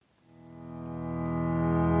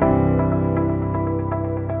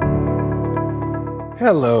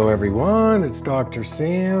Hello everyone, it's Dr.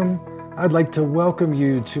 Sam. I'd like to welcome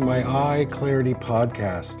you to my Eye Clarity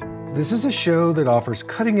podcast. This is a show that offers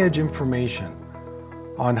cutting-edge information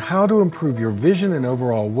on how to improve your vision and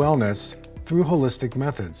overall wellness through holistic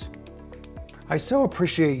methods. I so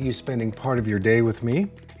appreciate you spending part of your day with me.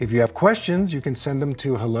 If you have questions, you can send them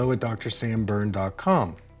to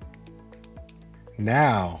hello@drsambyrne.com.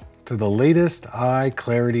 Now, to the latest Eye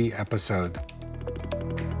Clarity episode.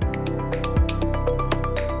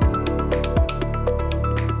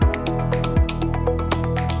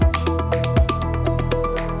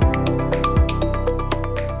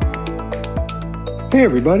 Hey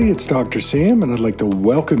everybody, it's Dr. Sam, and I'd like to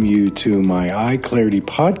welcome you to my Eye Clarity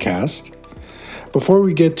podcast. Before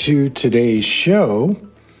we get to today's show,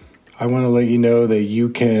 I want to let you know that you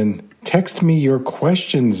can text me your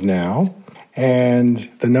questions now, and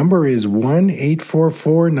the number is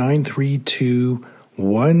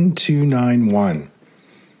 1-844-932-1291.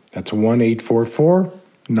 That's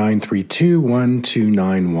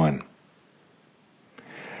 1-844-932-1291.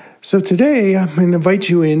 So today, I'm going to invite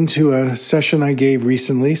you into a session I gave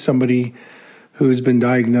recently, somebody who's been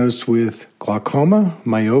diagnosed with glaucoma,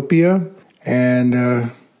 myopia,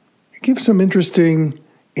 and give some interesting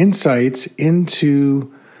insights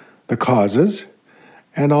into the causes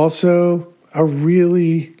and also a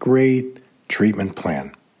really great treatment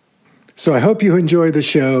plan. So I hope you enjoy the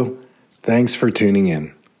show. Thanks for tuning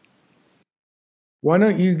in. Why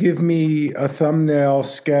don't you give me a thumbnail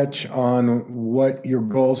sketch on what your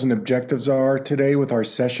goals and objectives are today with our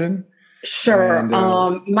session? Sure. And,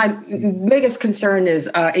 my biggest concern is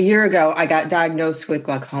a year ago, I got diagnosed with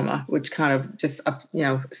glaucoma, which kind of just,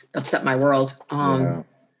 upset my world.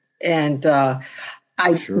 And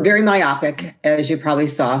I'm very myopic, as you probably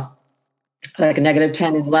saw, like a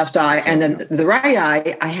 -10 in the left eye. And then the right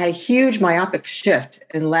eye, I had a huge myopic shift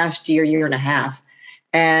in the last year and a half.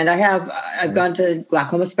 And I've gone to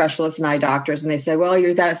glaucoma specialists and eye doctors, and they said, well,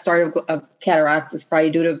 you got to start of cataracts. It's probably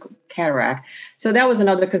due to cataract. So that was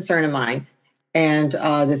another concern of mine. And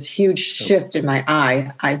this huge shift in my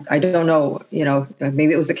eye, I don't know,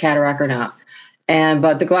 maybe it was a cataract or not.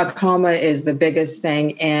 But the glaucoma is the biggest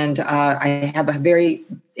thing. And I have a very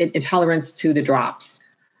intolerance to the drops.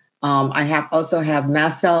 I also have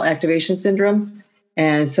mast cell activation syndrome.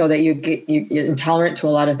 And so that you're intolerant to a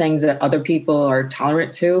lot of things that other people are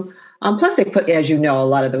tolerant to. Plus, they put, as you know, a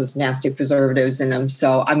lot of those nasty preservatives in them.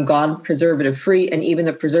 So I'm gone preservative-free, and even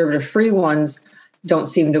the preservative-free ones don't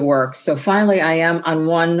seem to work. So finally, I am on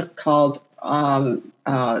one called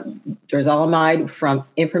dorzolamide from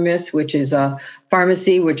Imprimis, which is a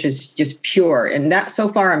pharmacy, which is just pure. And that, so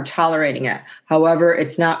far, I'm tolerating it. However,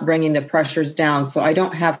 it's not bringing the pressures down, so I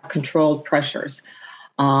don't have controlled pressures.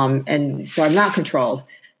 And so I'm not controlled.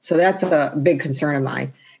 So that's a big concern of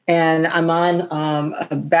mine. And I'm on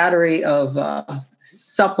a battery of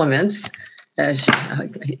supplements, as you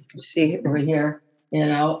can see over here,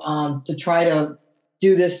 to try to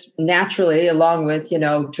do this naturally along with,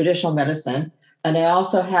 traditional medicine. And I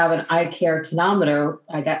also have an eye care tonometer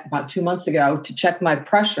I got about 2 months ago to check my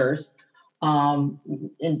pressures. And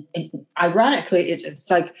ironically,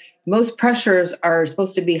 it's like most pressures are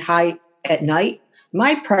supposed to be high at night.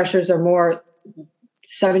 My pressures are more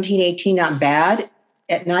 17, 18, not bad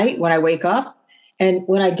at night when I wake up. And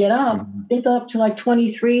when I get up, they go up to like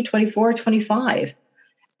 23, 24, 25.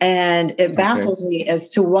 And it baffles me as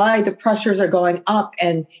to why the pressures are going up.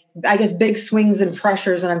 And I guess big swings in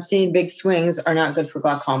pressures, and I'm seeing big swings, are not good for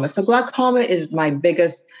glaucoma. So glaucoma is my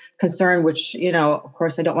biggest concern, which, of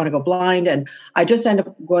course, I don't want to go blind. And I just ended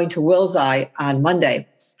up going to Will's Eye on Monday.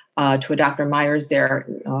 To a Dr. Myers there,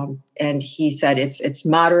 and he said it's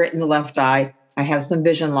moderate in the left eye. I have some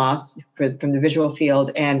vision loss from the visual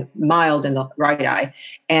field and mild in the right eye.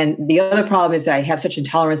 And the other problem is that I have such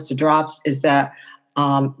intolerance to drops is that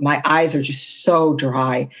my eyes are just so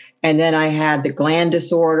dry. And then I had the gland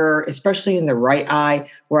disorder, especially in the right eye,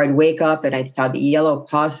 where I'd wake up and I saw the yellow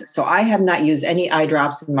pus. So I have not used any eye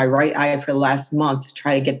drops in my right eye for the last month to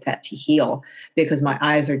try to get that to heal because my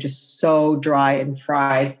eyes are just so dry and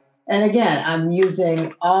fried. And again, I'm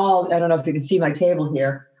using I don't know if you can see my table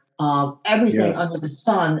here, everything under the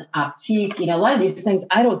sun, Optique, a lot of these things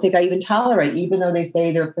I don't think I even tolerate, even though they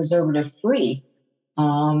say they're preservative free.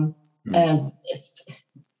 And it's,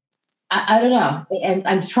 I don't know. And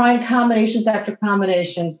I'm trying combinations after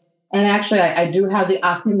combinations. And actually, I do have the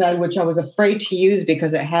Optimed, which I was afraid to use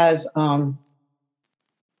because it has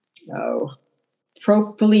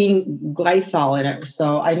propylene glycol in it.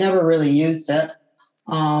 So I never really used it.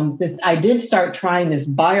 I did start trying this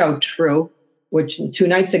BioTrue, which 2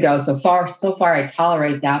 nights ago. So far I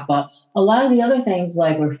tolerate that. But a lot of the other things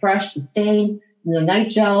like Refresh, Sustain, the night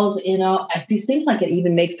gels, it seems like it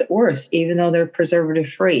even makes it worse, even though they're preservative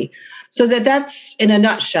free. So that's in a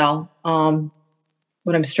nutshell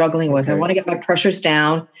what I'm struggling with. I Okay. want to get my pressures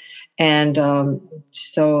down, and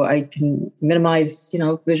so I can minimize,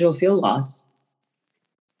 visual field loss.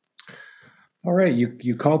 All right.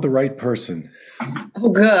 You called the right person. Oh,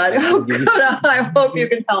 good. Oh, good. I hope you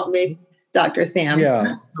can help me, Dr. Sam.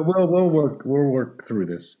 Yeah. So we'll work through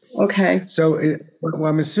this. Okay. So well,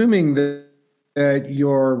 I'm assuming that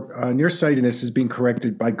your nearsightedness is being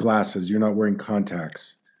corrected by glasses. You're not wearing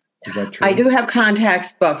contacts. Is that true? I do have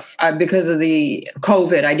contacts, but because of the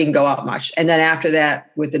COVID, I didn't go out much. And then after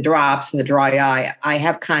that, with the drops and the dry eye, I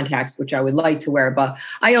have contacts, which I would like to wear, but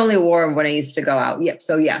I only wore them when I used to go out. Yep.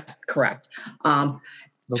 So yes, correct.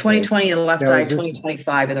 2020 in the left eye,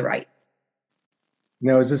 2025 in the right.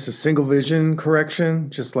 Now, is this a single vision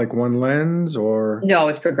correction, just like one lens, or? No,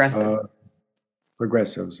 it's progressive.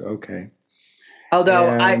 Progressives. Okay.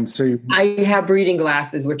 Although I have reading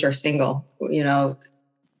glasses, which are single,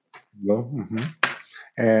 Well,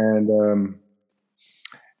 and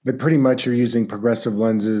but pretty much you're using progressive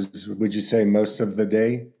lenses, would you say, most of the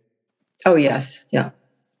day? Oh, yes. Yeah.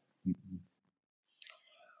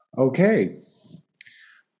 Okay.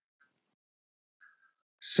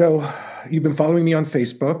 So you've been following me on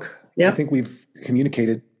Facebook. Yeah. I think we've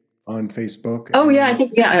communicated on Facebook. Oh, yeah. I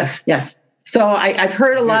think, yes. So I've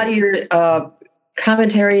heard a lot of your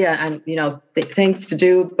commentary and, things to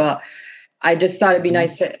do, but I just thought it'd be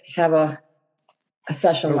nice to have a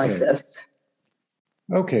session like this.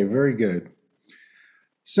 Okay, very good.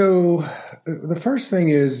 So the first thing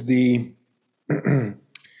is the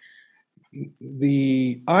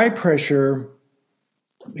eye pressure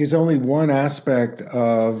is only one aspect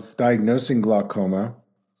of diagnosing glaucoma.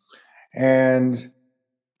 And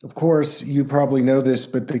of course, you probably know this,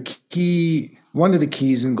 but one of the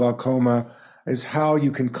keys in glaucoma is how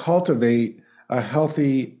you can cultivate a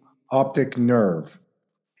healthy optic nerve,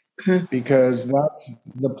 because that's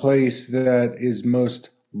the place that is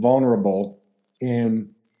most vulnerable in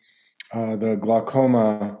the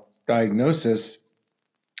glaucoma diagnosis,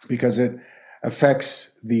 because it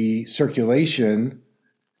affects the circulation,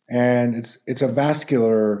 and it's a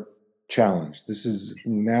vascular challenge. This is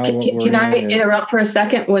now what we're Can I interrupt for a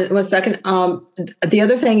second? One second. The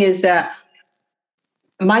other thing is that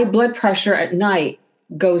my blood pressure at night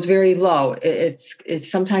goes very low. It's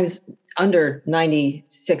sometimes under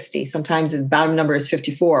 90/60. Sometimes the bottom number is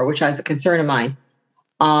 54, which is a concern of mine.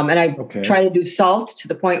 And I try to do salt to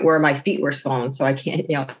the point where my feet were swollen, so I can't,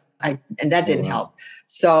 and that didn't help.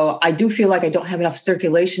 So I do feel like I don't have enough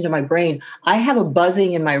circulation to my brain. I have a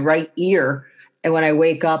buzzing in my right ear, and when I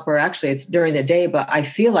wake up, or actually it's during the day, but I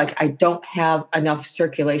feel like I don't have enough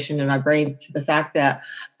circulation in my brain, to the fact that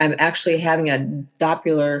I'm actually having a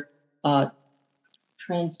Doppler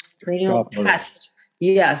transcranial test.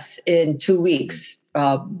 Yes, in 2 weeks.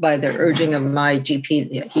 By the urging of my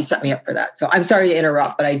GP, he set me up for that. So I'm sorry to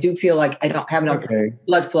interrupt, but I do feel like I don't have enough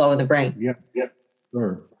blood flow in the brain. Yep.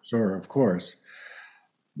 Sure, of course.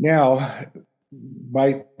 Now,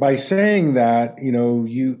 by saying that,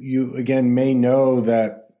 you again may know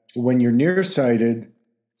that when you're nearsightedness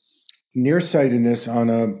on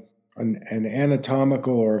an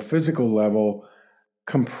anatomical or a physical level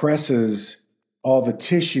compresses all the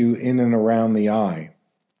tissue in and around the eye.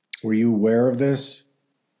 Were you aware of this?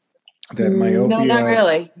 That myopia? No, not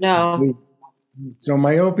really. No. So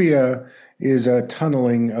myopia is a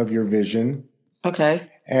tunneling of your vision. Okay.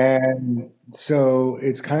 And so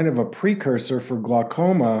it's kind of a precursor for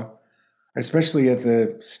glaucoma, especially at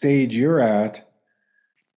the stage you're at,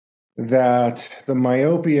 that the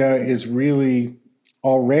myopia is really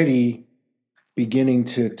already beginning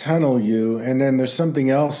to tunnel you. And then there's something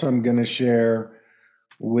else I'm going to share,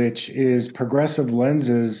 which is progressive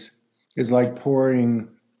lenses is like pouring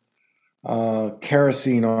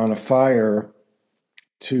kerosene on a fire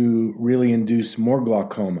to really induce more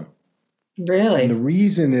glaucoma. Really? And the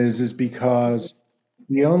reason is because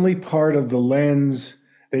the only part of the lens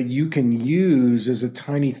that you can use is a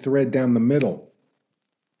tiny thread down the middle.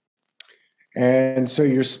 And so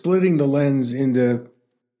you're splitting the lens into,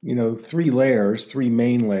 3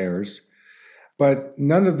 main layers, but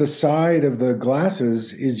none of the side of the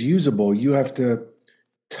glasses is usable. You have to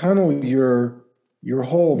tunnel your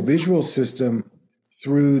whole visual system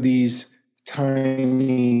through these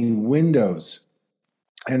tiny windows.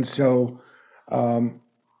 And so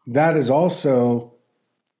that is also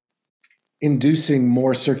inducing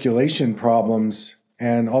more circulation problems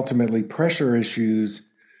and ultimately pressure issues,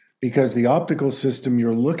 because the optical system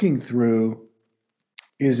you're looking through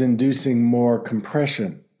is inducing more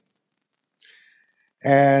compression.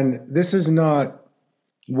 And this is not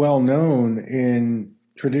well known in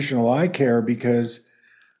traditional eye care because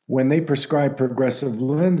when they prescribe progressive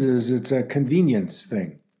lenses, it's a convenience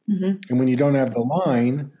thing. Mm-hmm. And when you don't have the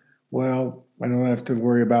line, well, I don't have to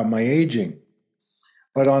worry about my aging.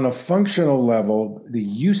 But on a functional level, the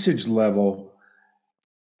usage level,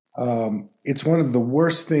 it's one of the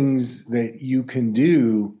worst things that you can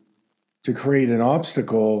do to create an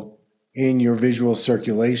obstacle in your visual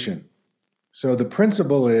circulation. So the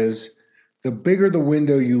principle is the bigger the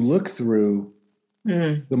window you look through,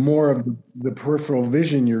 the more of the peripheral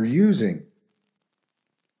vision you're using.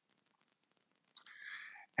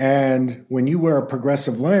 And when you wear a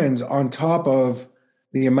progressive lens on top of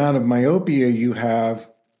the amount of myopia you have,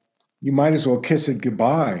 you might as well kiss it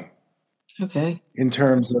goodbye. Okay. In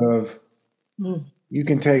terms of you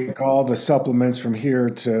can take all the supplements from here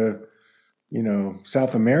to,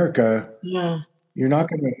 South America. Yeah. You're not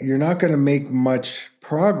gonna make much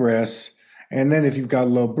progress. And then if you've got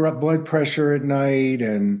low blood pressure at night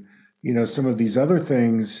and some of these other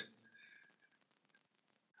things,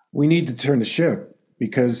 we need to turn the ship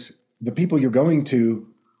because the people you're going to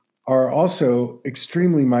are also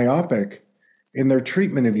extremely myopic in their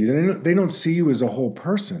treatment of you. They don't see you as a whole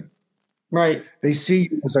person. Right. They see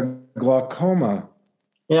you as a glaucoma.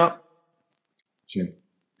 Yeah.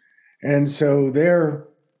 And so their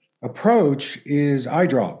approach is eye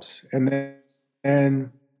drops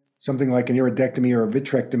and something like an iridectomy or a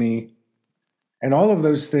vitrectomy. And all of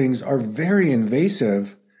those things are very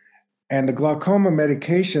invasive. And the glaucoma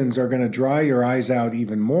medications are going to dry your eyes out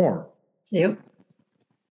even more. Yep.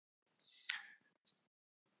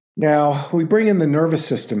 Now, we bring in the nervous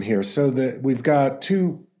system here. So that we've got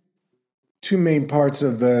two main parts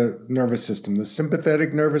of the nervous system. The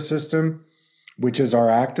sympathetic nervous system, which is our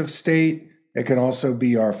active state. It can also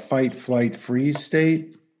be our fight, flight, freeze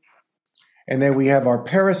state. And then we have our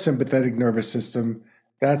parasympathetic nervous system.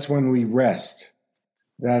 That's when we rest.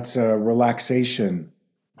 That's a relaxation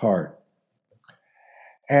part.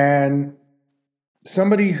 And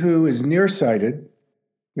somebody who is nearsighted,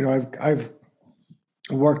 I've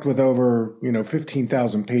worked with over,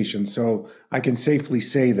 15,000 patients, so I can safely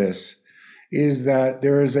say this, is that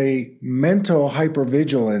there is a mental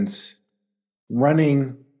hypervigilance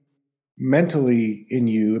running mentally in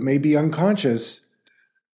you. It may be unconscious,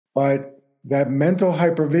 but that mental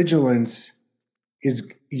hypervigilance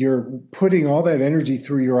is you're putting all that energy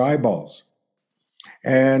through your eyeballs.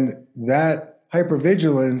 And that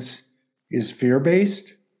hypervigilance is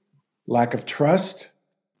fear-based, lack lack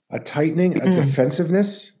a tightening, a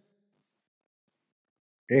defensiveness,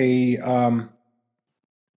 a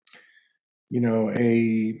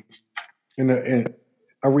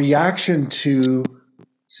reaction to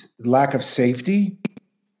lack of safety,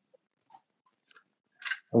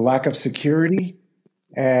 a lack of security.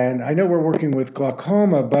 And I know we're working with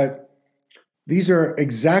glaucoma, but these are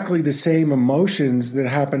exactly the same emotions that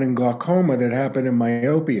happen in glaucoma that happen in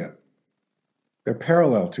myopia. They're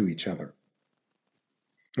parallel to each other.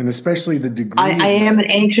 And especially the degree. I am an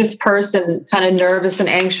anxious person, kind of nervous and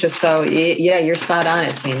anxious. So yeah, you're spot on,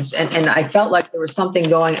 it seems. And I felt like there was something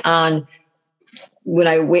going on when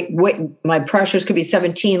I wait, my pressures could be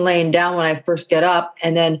 17 laying down when I first get up.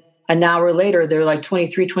 And then an hour later, they're like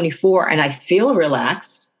 23, 24. And I feel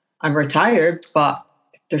relaxed. I'm retired, but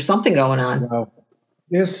there's something going on. Well,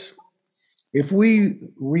 if we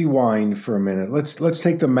rewind for a minute, let's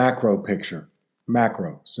take the macro picture.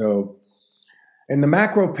 So in the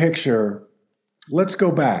macro picture, let's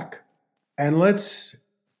go back and let's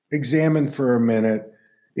examine for a minute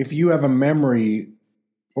if you have a memory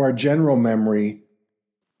or a general memory.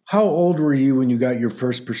 How old were you when you got your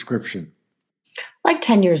first prescription? Like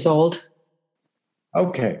 10 years old.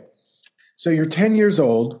 Okay. So you're 10 years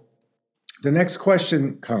old. The next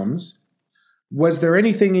question comes, was there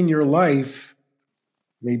anything in your life,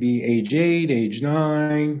 maybe age 8, age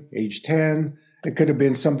 9, age 10? It could have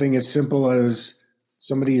been something as simple as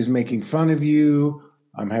somebody is making fun of you.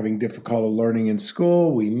 I'm having difficulty learning in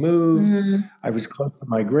school. We moved. Mm-hmm. I was close to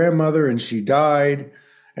my grandmother and she died.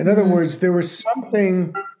 In other words, there was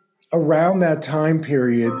something around that time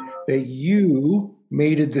period that you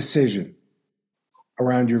made a decision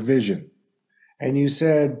around your vision. And you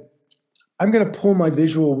said, I'm going to pull my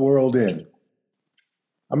visual world in.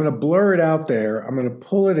 I'm going to blur it out there. I'm going to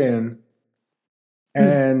pull it in.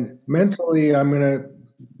 And mentally,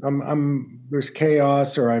 there's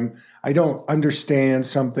chaos or I don't understand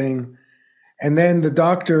something. And then the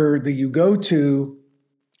doctor that you go to,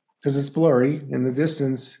 because it's blurry in the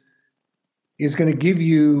distance, is going to give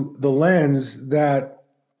you the lens that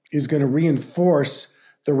is going to reinforce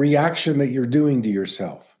the reaction that you're doing to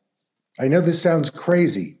yourself. I know this sounds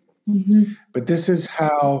crazy, but this is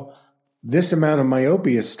how this amount of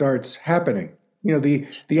myopia starts happening. You know,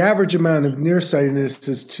 the average amount of nearsightedness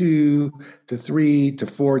is 2 to 3 to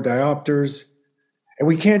 4 diopters. And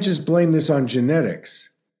we can't just blame this on genetics.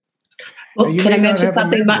 Well, can I mention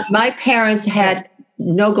something? My parents had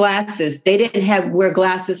no glasses. They didn't wear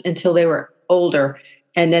glasses until they were older.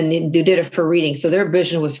 And then they did it for reading. So their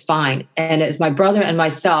vision was fine. And as my brother and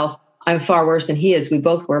myself, I'm far worse than he is. We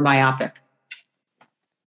both were myopic.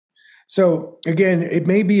 So again, it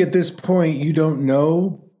may be at this point you don't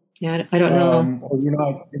know. Yeah, I don't know. Or you're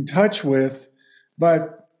not in touch with,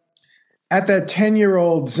 but at that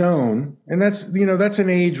 10-year-old zone, and that's an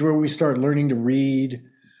age where we start learning to read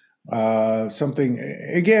something.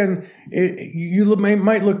 Again, you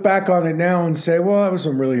might look back on it now and say, well, that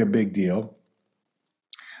wasn't really a big deal.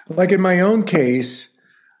 Like in my own case,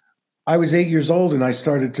 I was 8 years old and I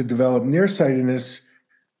started to develop nearsightedness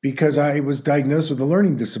because I was diagnosed with a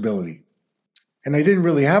learning disability. And I didn't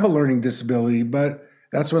really have a learning disability, but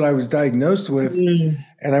that's what I was diagnosed with.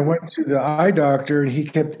 And I went to the eye doctor and he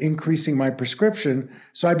kept increasing my prescription.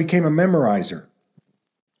 So I became a memorizer.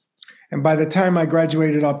 And by the time I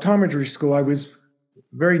graduated optometry school, I was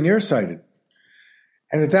very nearsighted.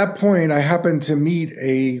 And at that point, I happened to meet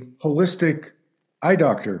a holistic eye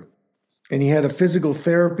doctor, and he had a physical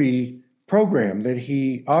therapy program that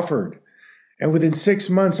he offered. And within 6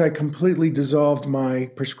 months, I completely dissolved my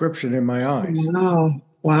prescription in my eyes.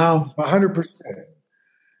 Wow. 100%.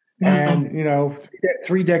 And,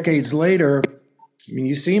 3 decades later, I mean,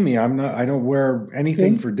 you see me, I don't wear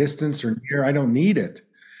anything for distance or near. I don't need it.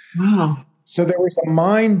 Wow. So there was a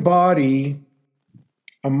mind-body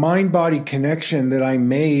connection that I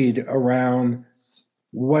made around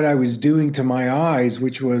what I was doing to my eyes,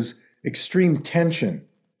 which was extreme tension,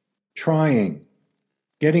 trying,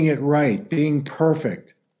 getting it right, being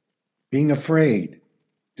perfect, being afraid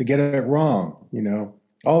to get it wrong,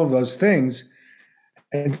 all of those things.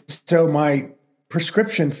 And so my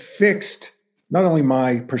prescription fixed not only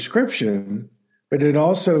my prescription, but it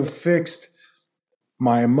also fixed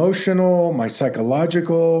my emotional, my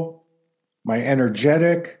psychological, my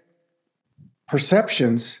energetic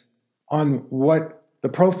perceptions on what the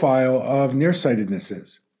profile of nearsightedness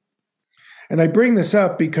is. And I bring this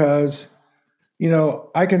up because,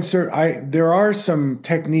 there are some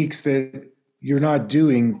techniques that you're not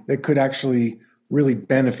doing that could actually really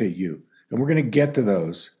benefit you. And we're going to get to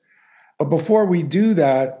those. But before we do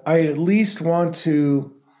that, I at least want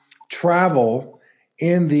to travel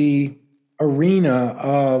in the arena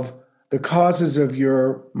of the causes of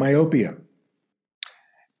your myopia.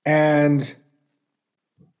 And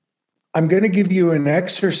I'm going to give you an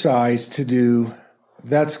exercise to do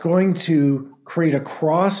that's going to create a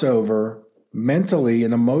crossover mentally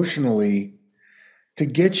and emotionally to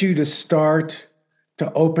get you to start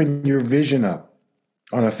to open your vision up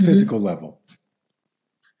on a physical level.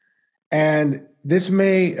 And this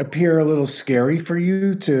may appear a little scary for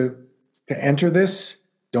you to enter this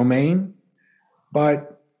domain,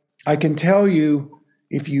 but I can tell you,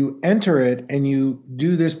 if you enter it and you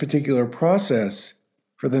do this particular process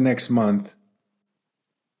for the next month,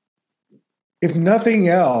 if nothing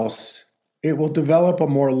else, it will develop a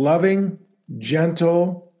more loving,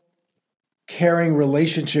 gentle, caring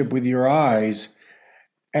relationship with your eyes,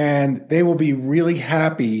 and they will be really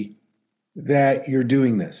happy that you're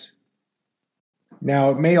doing this.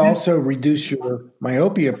 Now, it may also reduce your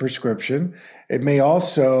myopia prescription. It may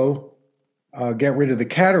also get rid of the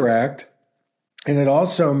cataract, and it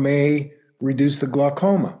also may reduce the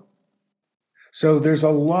glaucoma. So there's a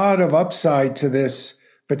lot of upside to this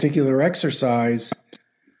particular exercise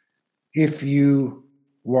if you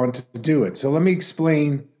want to do it. So let me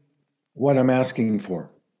explain what I'm asking for.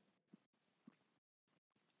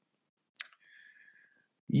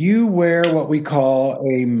 You wear what we call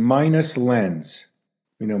a minus lens,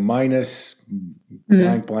 minus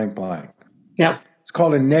blank, blank, blank. Yeah. It's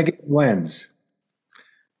called a negative lens.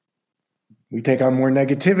 We take on more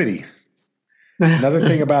negativity. Another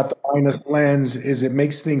thing about the minus lens is it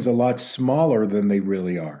makes things a lot smaller than they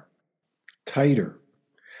really are, tighter.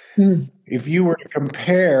 If you were to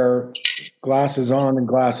compare glasses on and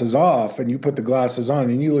glasses off, and you put the glasses on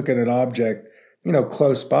and you look at an object,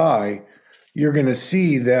 close by, you're going to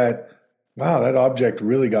see that, wow, that object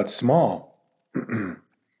really got small.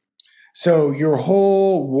 So your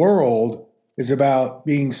whole world is about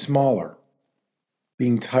being smaller,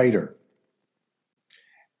 being tighter,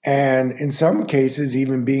 and in some cases,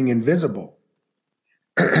 even being invisible.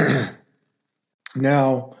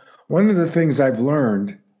 Now, one of the things I've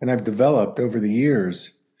learned and I've developed over the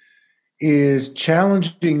years is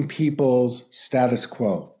challenging people's status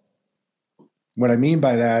quo. What I mean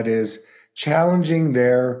by that is challenging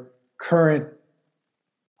their current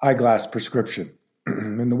eyeglass prescription.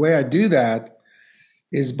 And the way I do that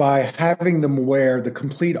is by having them wear the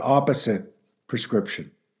complete opposite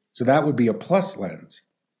prescription. So that would be a plus lens.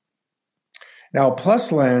 Now, a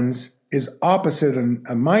plus lens is opposite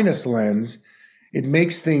a minus lens. It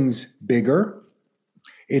makes things bigger.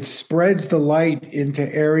 It spreads the light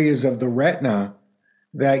into areas of the retina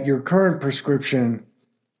that your current prescription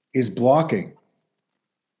is blocking.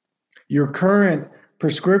 Your current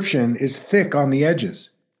prescription is thick on the edges.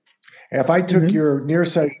 If I took your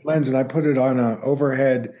nearsighted lens and I put it on an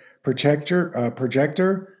overhead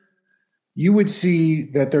projector, you would see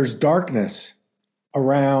that there's darkness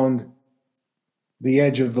around the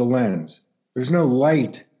edge of the lens. There's no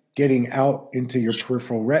light getting out into your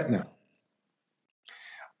peripheral retina.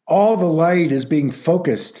 All the light is being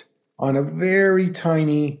focused on a very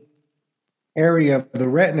tiny area of the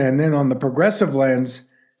retina. And then on the progressive lens,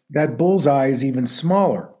 that bullseye is even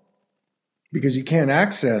smaller because you can't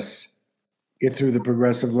access it through the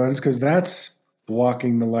progressive lens because that's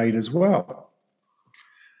blocking the light as well.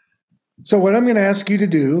 So what I'm going to ask you to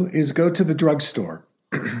do is go to the drugstore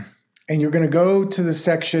and you're going to go to the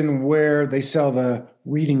section where they sell the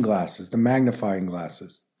reading glasses, the magnifying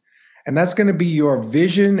glasses. And that's going to be your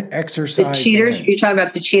vision exercise. The cheaters? Lens. You're talking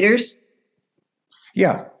about the cheaters?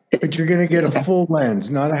 Yeah, but you're going to get a full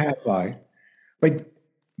lens, not a half eye. But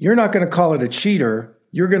you're not going to call it a cheater.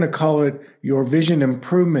 You're going to call it your vision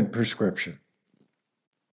improvement prescription.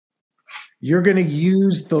 You're going to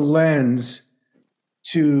use the lens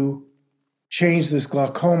to change this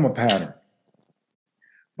glaucoma pattern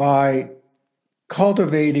by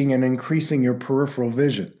cultivating and increasing your peripheral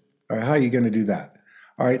vision. All right, how are you going to do that?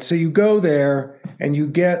 All right, so you go there and you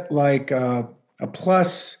get like a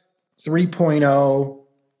plus 3.0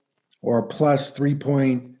 or a plus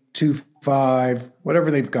 3.25,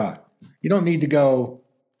 whatever they've got. You don't need to go,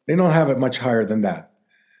 they don't have it much higher than that.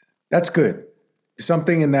 That's good.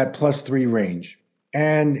 Something in that plus 3 range.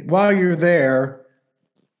 And while you're there,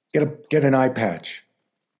 get an eye patch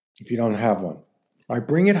if you don't have one. I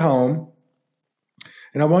bring it home,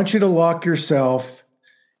 and I want you to lock yourself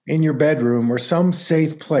in your bedroom or some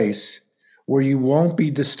safe place where you won't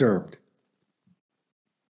be disturbed.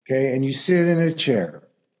 Okay, and you sit in a chair,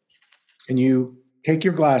 and you take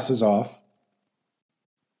your glasses off,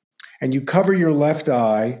 and you cover your left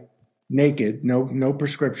eye naked, no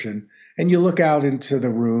prescription, and you look out into the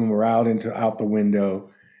room or out the window,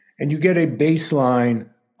 and you get a baseline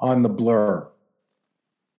on the blur.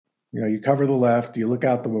 You know, you cover the left, you look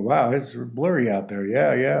out the window, wow, it's blurry out there.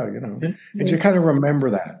 Yeah, you know. And you kind of remember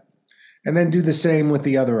that. And then do the same with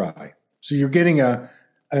the other eye. So you're getting an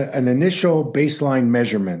initial baseline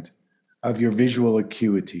measurement of your visual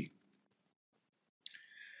acuity.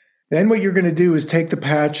 Then what you're going to do is take the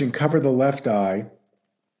patch and cover the left eye,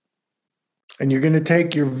 and you're going to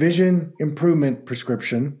take your vision improvement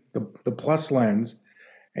prescription, the plus lens,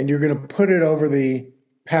 and you're going to put it over the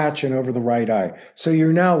patch and over the right eye. So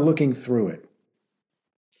you're now looking through it.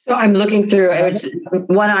 So I'm looking through,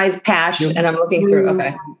 one eye's patched and I'm looking through,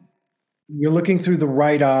 okay. You're looking through the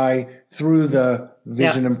right eye through the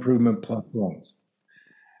vision improvement plus lens.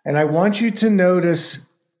 And I want you to notice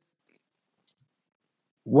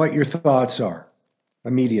what your thoughts are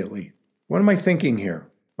immediately. What am I thinking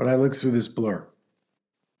here when I look through this blur?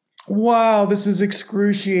 Wow, this is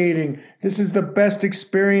excruciating. This is the best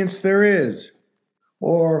experience there is.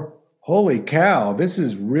 Or, holy cow, this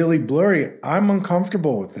is really blurry. I'm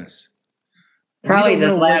uncomfortable with this. Probably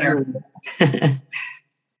the latter.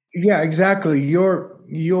 Yeah, exactly. Your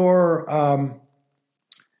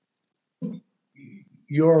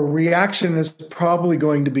reaction is probably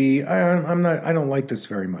going to be, I don't like this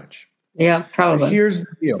very much. Yeah, probably. Here's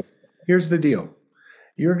the deal.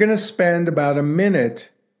 You're going to spend about a minute,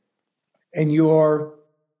 and your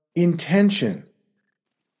intention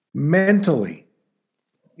mentally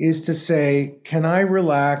is to say, can I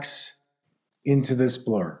relax into this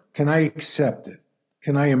blur? Can I accept it?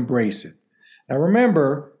 Can I embrace it? Now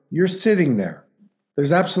remember, you're sitting there.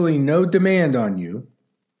 There's absolutely no demand on you.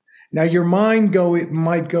 Now your mind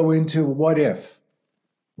might go into what if?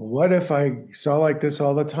 What if I saw like this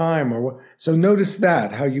all the time? Or what? So notice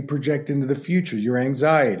that, how you project into the future, your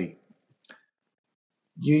anxiety.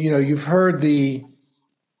 You've heard the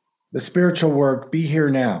spiritual work, be here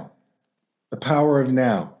now. The power of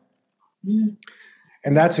now.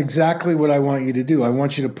 And that's exactly what I want you to do. I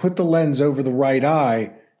want you to put the lens over the right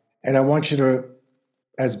eye, and I want you to,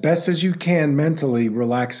 as best as you can mentally,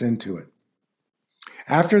 relax into it.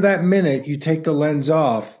 After that minute, you take the lens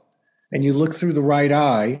off and you look through the right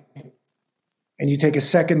eye and you take a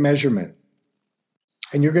second measurement.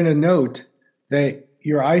 And you're going to note that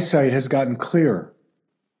your eyesight has gotten clearer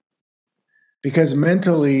because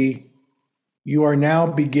mentally you are now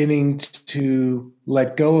beginning to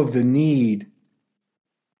let go of the need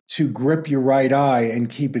to grip your right eye and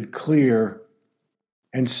keep it clear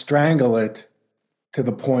and strangle it to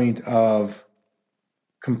the point of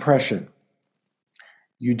compression.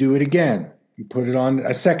 You do it again. You put it on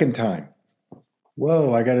a second time.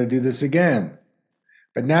 Whoa, I got to do this again.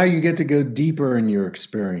 But now you get to go deeper in your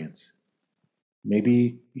experience.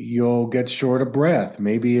 Maybe you'll get short of breath.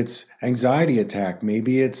 Maybe it's anxiety attack.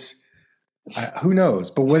 Maybe it's, who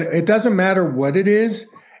knows? But it doesn't matter what it is.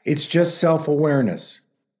 It's just self-awareness.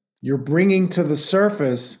 You're bringing to the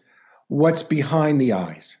surface what's behind the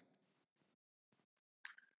eyes.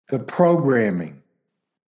 The programming.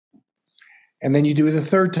 And then you do it a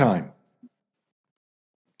third time.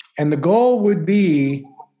 And the goal would be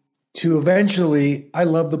to eventually, I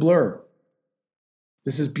love the blur.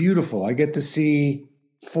 This is beautiful. I get to see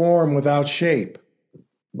form without shape.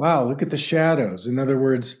 Wow, look at the shadows. In other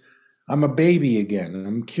words, I'm a baby again.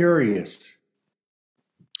 I'm curious.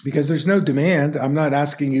 Because there's no demand. I'm not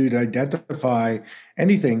asking you to identify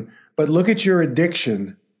anything, but look at your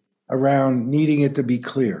addiction around needing it to be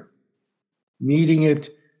clear, needing it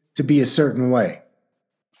to be a certain way.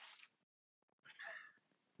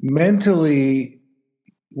 Mentally,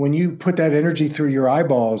 when you put that energy through your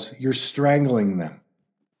eyeballs, you're strangling them.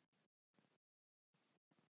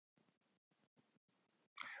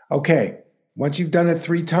 Okay, once you've done it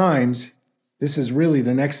 3 times, this is really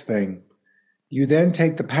the next thing. You then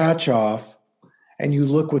take the patch off and you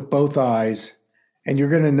look with both eyes and you're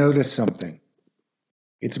going to notice something.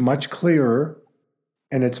 It's much clearer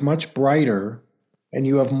and it's much brighter and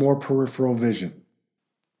you have more peripheral vision.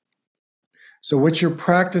 So what you're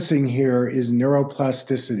practicing here is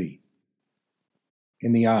neuroplasticity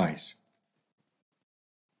in the eyes.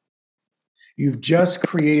 You've just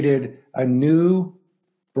created a new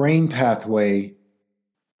brain pathway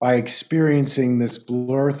by experiencing this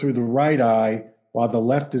blur through the right eye while the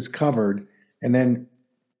left is covered, and then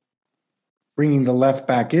bringing the left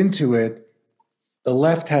back into it. The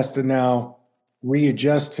left has to now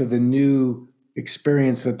readjust to the new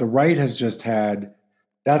experience that the right has just had.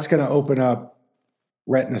 That's going to open up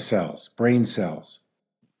retina cells, brain cells.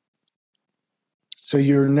 So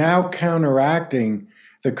you're now counteracting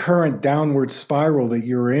the current downward spiral that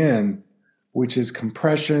you're in, which is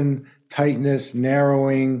compression, tightness,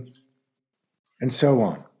 narrowing, and so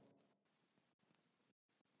on.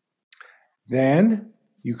 Then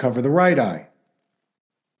you cover the right eye.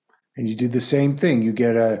 And you do the same thing. You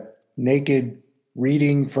get a naked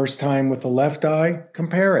reading first time with the left eye,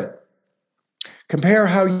 compare it. Compare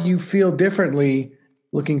how you feel differently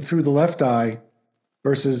looking through the left eye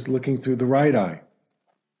versus looking through the right eye.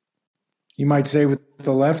 You might say with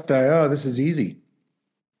the left eye, oh, this is easy.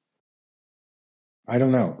 I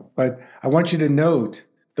don't know, but I want you to note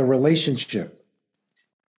the relationship.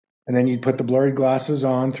 And then you put the blurry glasses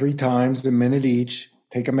on 3 times, a minute each,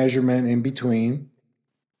 take a measurement in between,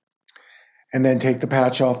 and then take the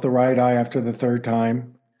patch off the right eye after the 3rd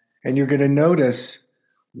time. And you're going to notice,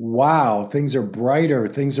 wow, things are brighter,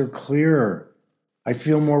 things are clearer. I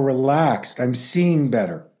feel more relaxed. I'm seeing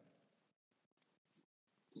better.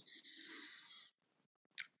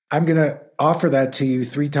 I'm going to offer that to you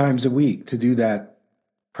 3 times a week to do that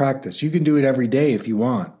practice. You can do it every day if you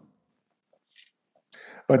want.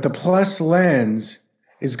 But the plus lens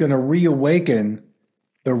is going to reawaken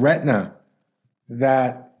the retina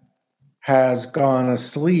that has gone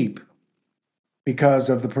asleep because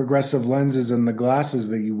of the progressive lenses and the glasses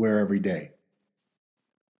that you wear every day.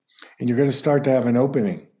 And you're going to start to have an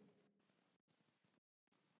opening.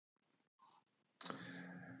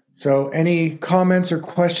 So any comments or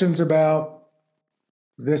questions about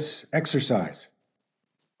this exercise?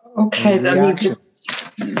 Okay, I mean,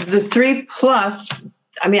 the 3 plus,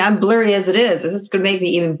 I mean, I'm blurry as it is. This is going to make me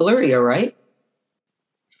even blurrier, right?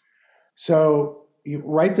 So you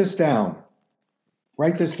write this down.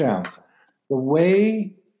 Write this down. The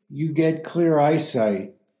way you get clear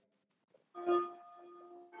eyesight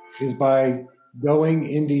is by going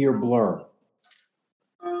into your blur.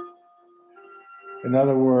 In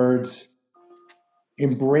other words,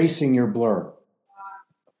 embracing your blur.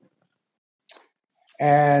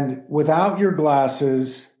 And without your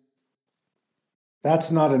glasses,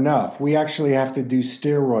 that's not enough. We actually have to do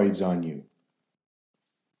steroids on you.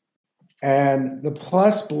 And the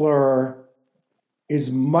plus blur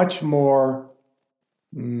is much more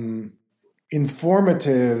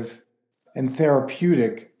informative and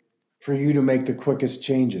therapeutic for you to make the quickest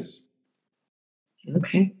changes.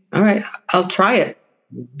 Okay. All right. I'll try it.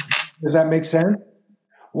 Does that make sense?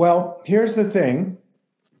 Well, here's the thing.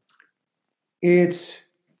 It's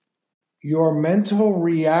your mental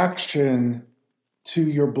reaction to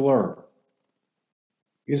your blur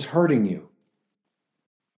is hurting you.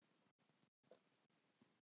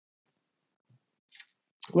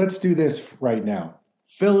 Let's do this right now.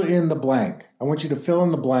 Fill in the blank. I want you to fill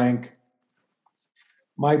in the blank.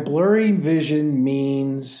 My blurry vision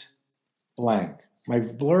means blank. My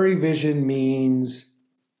blurry vision means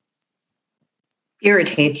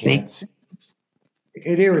Irritates me.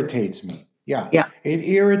 It irritates me. Yeah. Yeah. It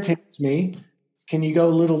irritates me. Can you go a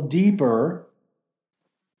little deeper?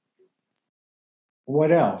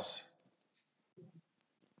 What else?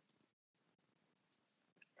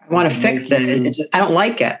 I want to fix it. It's just, I don't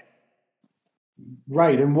like it.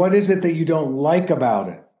 Right. And what is it that you don't like about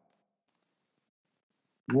it?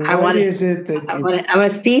 I want to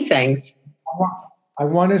see things. I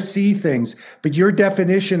want to see things. But your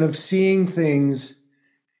definition of seeing things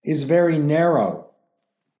is very narrow.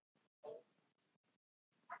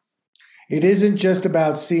 It isn't just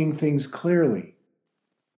about seeing things clearly.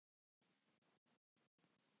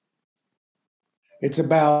 It's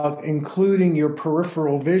about including your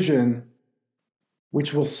peripheral vision,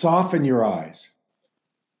 which will soften your eyes.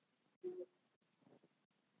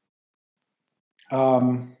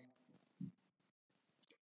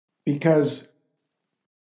 Because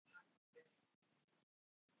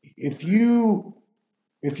if you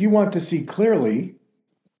want to see clearly,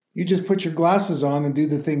 you just put your glasses on and do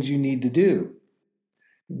the things you need to do.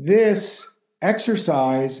 This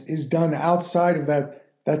exercise is done outside of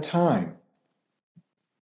that time.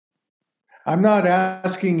 I'm not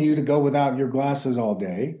asking you to go without your glasses all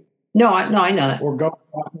day. No, I know that. Or go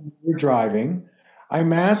when you're driving.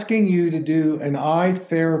 I'm asking you to do an eye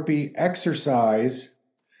therapy exercise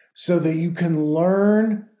so that you can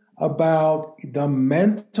learn about the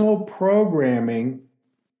mental programming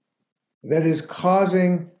that is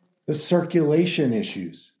causing the circulation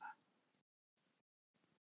issues.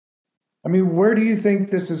 I mean, where do you think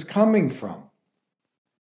this is coming from?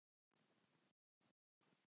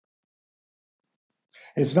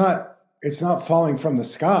 It's not falling from the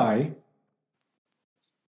sky.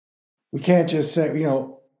 We can't just say,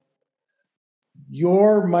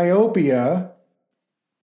 your myopia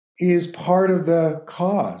is part of the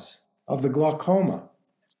cause of the glaucoma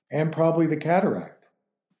and probably the cataract.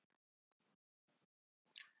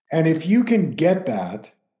 And if you can get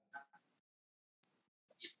that,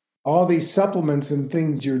 all these supplements and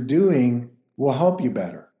things you're doing will help you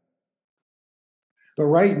better. But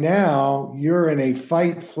right now, you're in a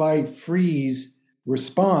fight, flight, freeze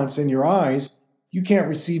response in your eyes. You can't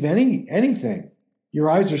receive anything. Your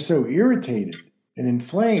eyes are so irritated and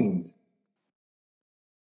inflamed.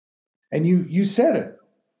 And you said it.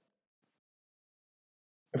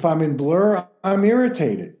 If I'm in blur, I'm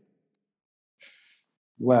irritated.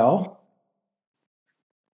 Well,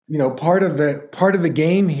 part of the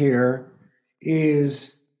game here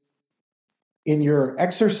is in your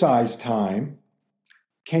exercise time,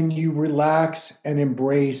 can you relax and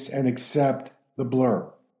embrace and accept the blur?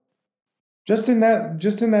 Just in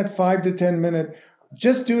that 5 to 10 minute,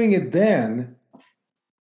 just doing it then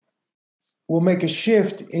will make a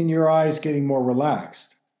shift in your eyes getting more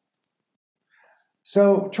relaxed.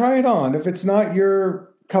 So try it on. If it's not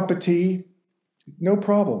your cup of tea, no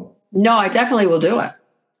problem. No, I definitely will do it.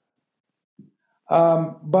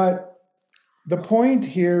 But the point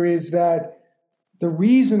here is that the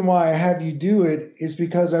reason why I have you do it is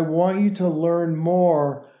because I want you to learn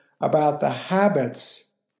more about the habits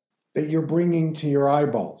that you're bringing to your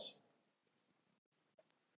eyeballs.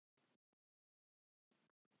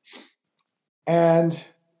 And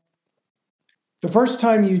the first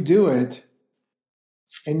time you do it,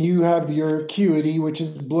 and you have your acuity, which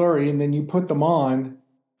is blurry, and then you put them on,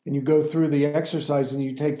 and you go through the exercise and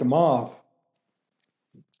you take them off,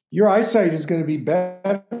 your eyesight is going to be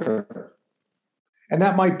better. And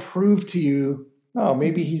that might prove to you, oh,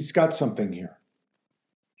 maybe he's got something here.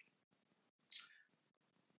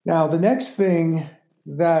 Now, the next thing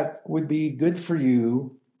that would be good for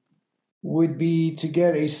you would be to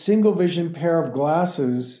get a single vision pair of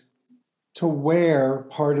glasses to wear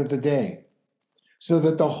part of the day so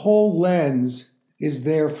that the whole lens is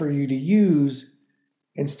there for you to use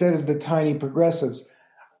instead of the tiny progressives.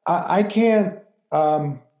 I can't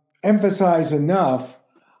emphasize enough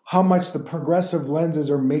how much the progressive lenses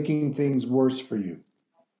are making things worse for you.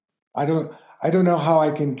 I don't know how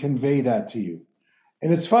I can convey that to you.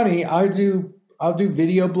 And it's funny, I'll do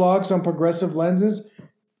video blogs on progressive lenses.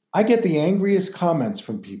 I get the angriest comments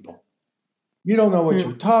from people. You don't know what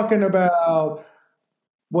you're talking about.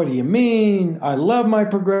 What do you mean? I love my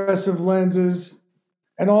progressive lenses.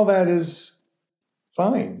 And all that is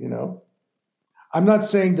fine, I'm not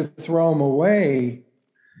saying to throw them away,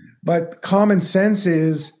 but common sense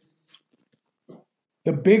is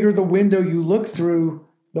the bigger the window you look through,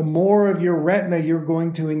 the more of your retina you're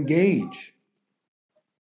going to engage.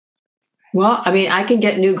 Well, I mean, I can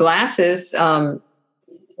get new glasses.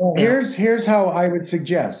 Here's how I would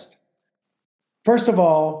suggest. First of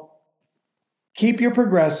all, keep your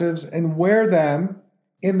progressives and wear them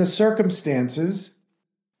in the circumstances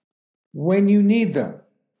when you need them.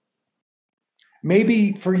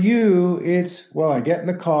 Maybe for you, it's, well, I get in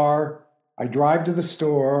the car, I drive to the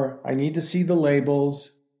store, I need to see the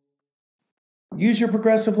labels. Use your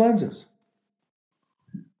progressive lenses.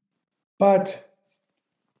 But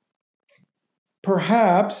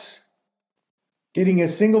perhaps getting a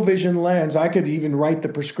single vision lens, I could even write the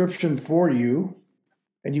prescription for you,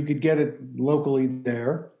 and you could get it locally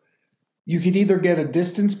there. You could either get a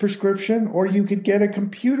distance prescription or you could get a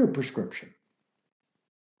computer prescription.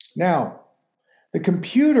 Now, the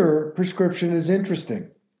computer prescription is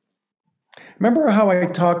interesting. Remember how I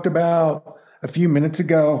talked about a few minutes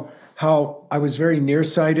ago how I was very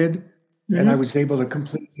nearsighted and I was able to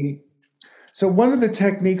completely. So one of the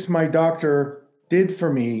techniques my doctor did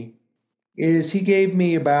for me is he gave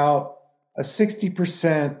me about a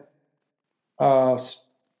 60%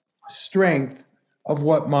 strength of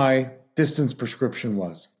what my distance prescription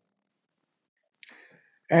was.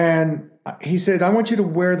 And he said, I want you to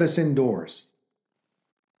wear this indoors.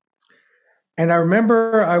 And I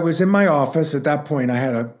remember I was in my office at that point. I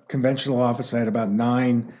had a conventional office. I had about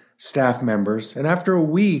 9 staff members. And after a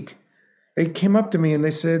week, they came up to me and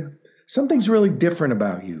they said, something's really different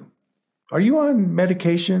about you. Are you on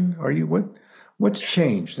medication? What's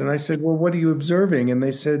changed? And I said, well, what are you observing? And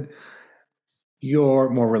they said, you're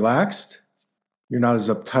more relaxed. You're not as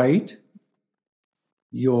uptight.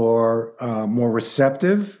 You're more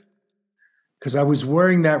receptive. Because I was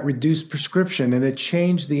wearing that reduced prescription and it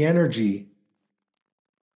changed the energy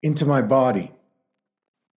into my body.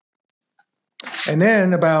 And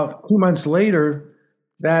then about 2 months later,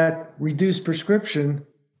 that reduced prescription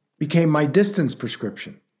became my distance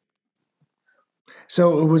prescription.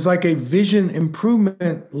 So it was like a vision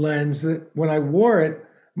improvement lens that when I wore it,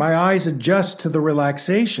 my eyes adjust to the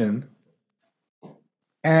relaxation.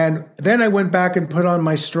 And then I went back and put on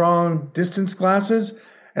my strong distance glasses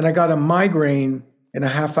and I got a migraine in a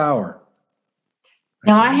half hour.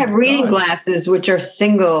 Now I have reading glasses, which are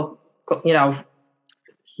single,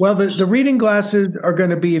 Well, the reading glasses are going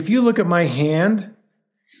to be, if you look at my hand,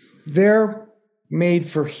 they're made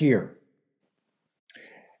for here.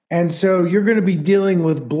 And so you're going to be dealing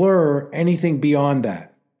with blur, anything beyond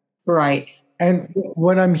that. Right. And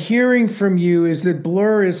what I'm hearing from you is that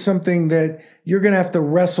blur is something that you're going to have to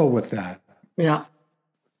wrestle with that. Yeah.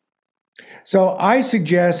 So I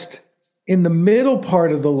suggest in the middle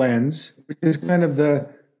part of the lens, which is kind of the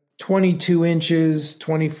 22 inches,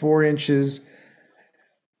 24 inches,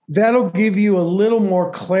 that'll give you a little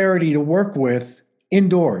more clarity to work with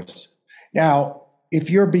indoors. Now, if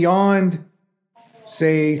you're beyond,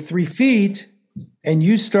 say, 3 feet and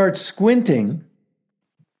you start squinting,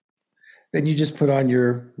 then you just put on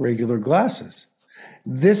your regular glasses.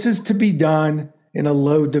 This is to be done in a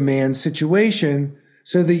low demand situation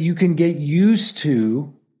so that you can get used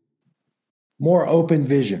to more open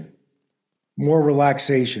vision, more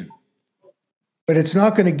relaxation. But it's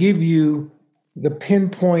not going to give you the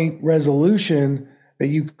pinpoint resolution that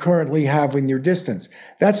you currently have in your distance.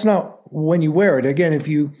 That's not when you wear it. Again, if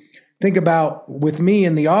you think about with me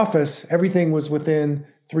in the office, everything was within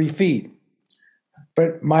 3 feet.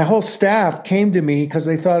 But my whole staff came to me because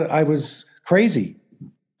they thought I was crazy.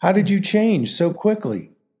 How did you change so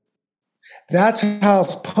quickly? That's how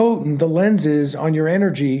potent the lens is on your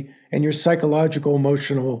energy and your psychological,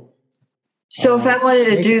 emotional. So if I wanted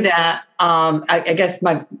to do that, I guess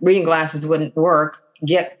my reading glasses wouldn't work.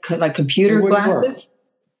 Get like computer glasses?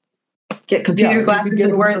 Get computer glasses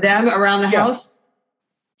and wear them around the house?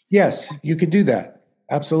 Yes, you could do that.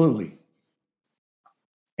 Absolutely.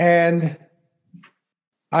 And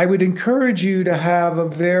I would encourage you to have a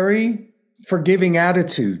very forgiving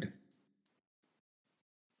attitude.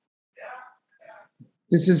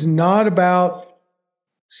 This is not about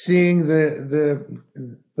seeing the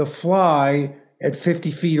fly at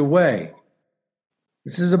 50 feet away.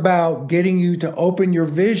 This is about getting you to open your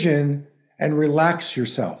vision and relax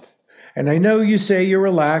yourself. And I know you say you're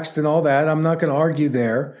relaxed and all that. I'm not going to argue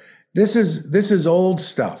there. This is old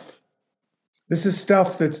stuff. This is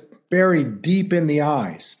stuff that's buried deep in the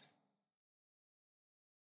eyes.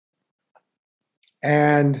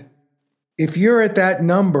 And if you're at that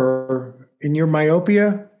number in your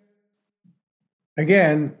myopia,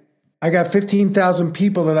 again, I got 15,000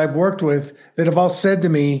 people that I've worked with that have all said to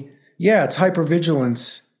me, yeah, it's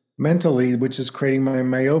hypervigilance mentally, which is creating my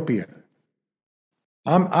myopia.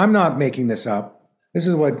 I'm not making this up. This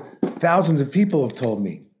is what thousands of people have told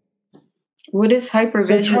me. What is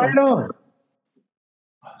hypervigilance? So try it on.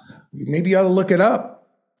 Maybe you ought to look it up.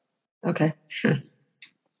 Okay.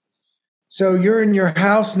 So you're in your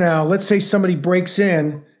house now. Let's say somebody breaks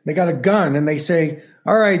in, they got a gun, and they say,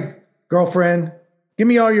 all right, girlfriend, give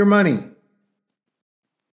me all your money.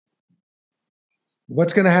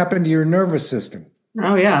 What's going to happen to your nervous system?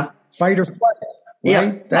 Oh, yeah. Fight or flight, right? Yeah,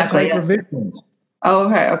 exactly, That's hypervigilance. Yeah.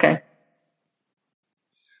 Oh, okay.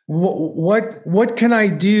 What can I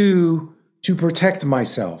do to protect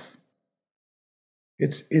myself?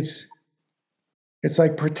 It's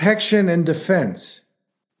like protection and defense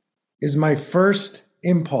is my first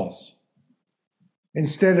impulse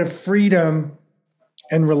instead of freedom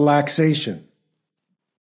and relaxation.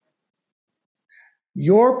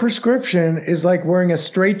 Your prescription is like wearing a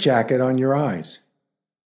straitjacket on your eyes.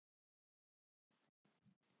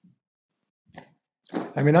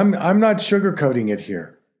 I mean, I'm not sugarcoating it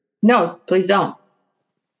here. No, please don't.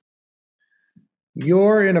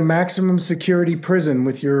 You're in a maximum security prison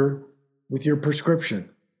with your prescription.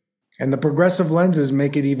 And the progressive lenses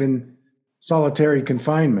make it even solitary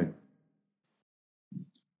confinement.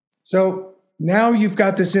 So now you've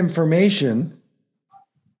got this information,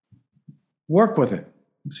 work with it,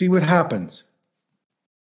 see what happens.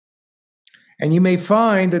 And you may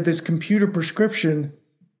find that this computer prescription,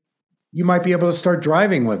 you might be able to start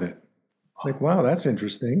driving with it. It's like, wow, that's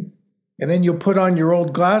interesting. And then you'll put on your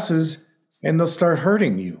old glasses and they'll start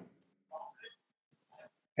hurting you.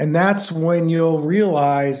 And that's when you'll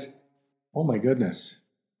realize, oh my goodness,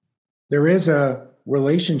 there is a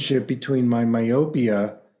relationship between my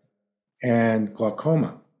myopia and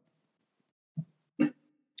glaucoma.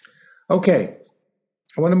 Okay,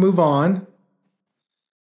 I want to move on.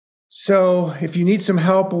 So if you need some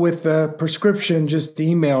help with the prescription, just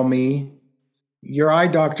email me. Your eye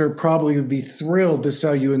doctor probably would be thrilled to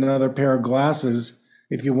sell you another pair of glasses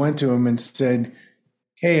if you went to him and said,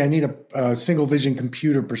 hey, I need a single vision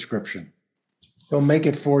computer prescription. They'll make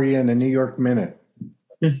it for you in a New York minute.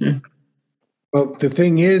 Mm-hmm. But the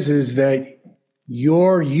thing is that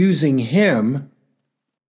you're using him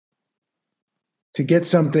to get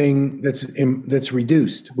something that's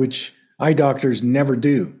reduced, which eye doctors never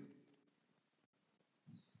do.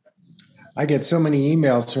 I get so many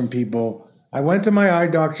emails from people. I went to my eye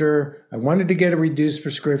doctor. I wanted to get a reduced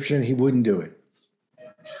prescription. He wouldn't do it.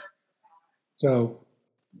 So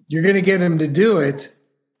you're going to get him to do it,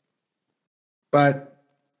 but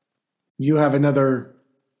you have another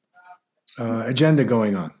agenda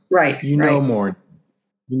going on. Right. You know more.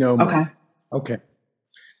 You know more. Okay.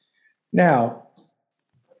 Now,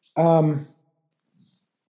 I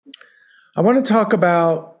want to talk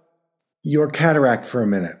about your cataract for a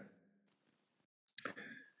minute.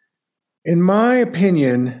 In my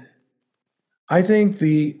opinion, I think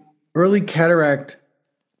the early cataract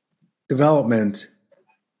development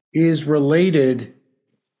is related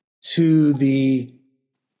to the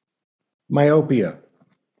myopia.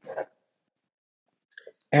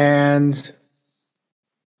 And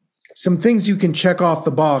some things you can check off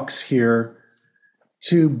the box here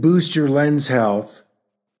to boost your lens health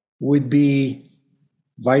would be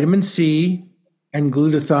vitamin C and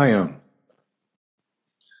glutathione.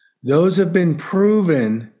 Those have been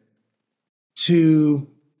proven to,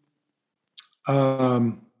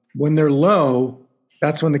 when they're low,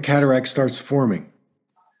 that's when the cataract starts forming.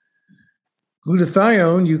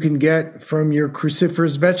 Glutathione you can get from your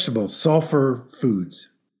cruciferous vegetables, sulfur foods.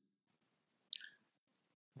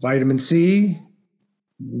 Vitamin C,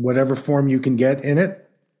 whatever form you can get in it.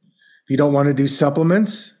 If you don't want to do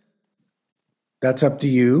supplements, that's up to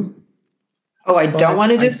you. Oh, I don't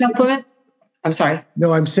want to do supplements? I'm sorry.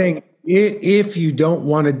 No, I'm saying if you don't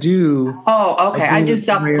want to do... Oh, okay. I do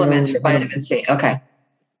supplements for vitamin C. Okay.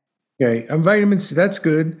 Okay. And vitamin C, that's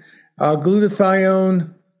good.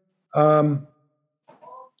 Glutathione,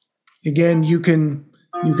 again, you can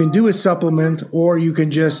do a supplement, or you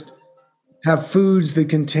can just have foods that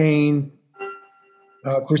contain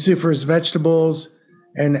cruciferous vegetables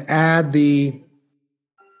and add the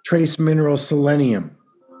trace mineral selenium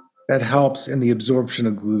that helps in the absorption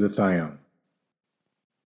of glutathione.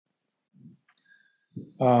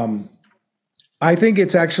 I think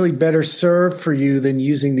it's actually better served for you than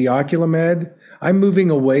using the Oculamed. I'm moving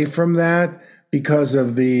away from that because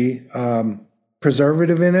of the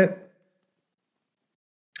preservative in it.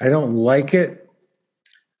 I don't like it.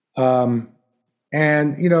 And,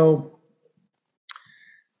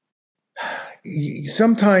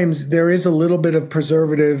 sometimes there is a little bit of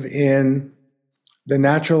preservative in the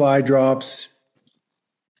natural eye drops.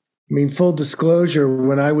 I mean, full disclosure,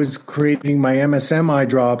 when I was creating my MSM eye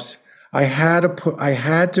drops, I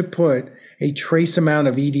had to put a trace amount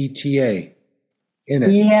of EDTA in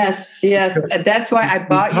it. Yes. That's why I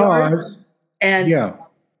bought yours. And yeah.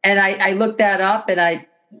 And I looked that up, and I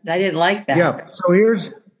didn't like that. Yeah. So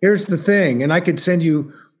here's the thing, and I could send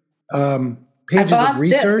you pages of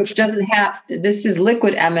research. This, which doesn't have. This is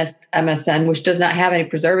liquid MSN, which does not have any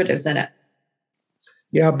preservatives in it.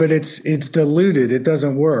 Yeah, but it's diluted. It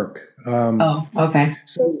doesn't work. Okay.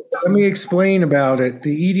 So let me explain about it.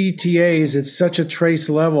 The EDTAs, it's such a trace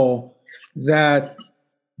level that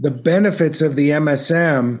the benefits of the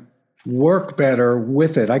MSM work better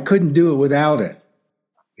with it. I couldn't do it without it.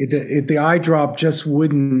 The eye drop just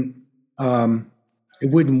wouldn't it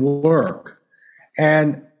wouldn't work.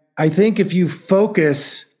 And I think if you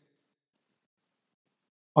focus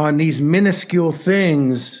on these minuscule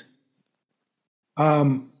things,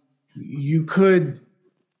 you could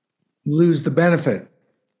lose the benefit.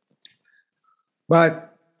 But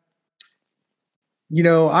you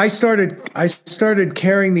know, I started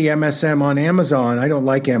carrying the MSM on Amazon. I don't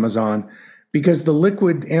like Amazon because the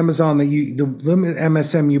liquid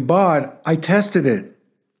MSM you bought, I tested it.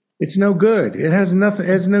 It's no good. It has nothing. It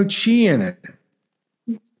has no chi in it.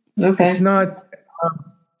 Okay. It's not.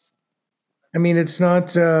 It's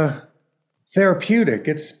not therapeutic.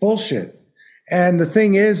 It's bullshit. And the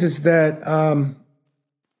thing is that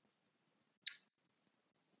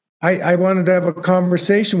I wanted to have a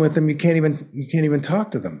conversation with them. You can't even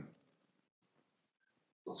talk to them.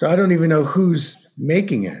 So I don't even know who's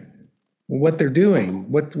making it, what they're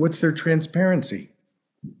doing, what's their transparency.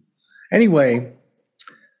 Anyway,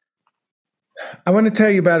 I want to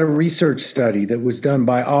tell you about a research study that was done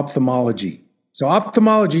by ophthalmology. So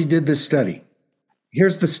ophthalmology did this study.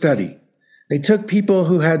 Here's the study. They took people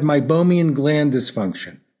who had meibomian gland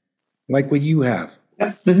dysfunction, like what you have.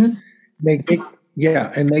 Mm-hmm.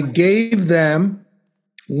 And they gave them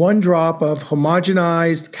 1 drop of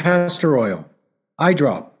homogenized castor oil, eye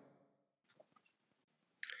drop.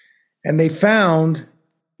 And they found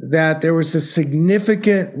that there was a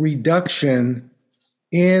significant reduction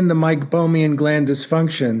in the meibomian gland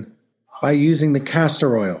dysfunction by using the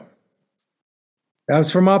castor oil. That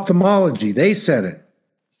was from ophthalmology. They said it.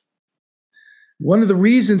 One of the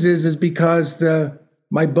reasons is because the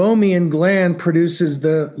meibomian gland produces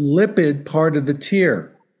the lipid part of the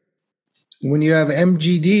tear. When you have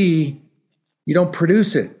MGD, you don't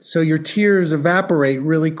produce it, so your tears evaporate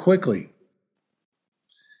really quickly.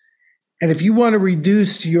 And if you want to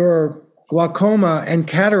reduce your glaucoma and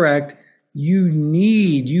cataract,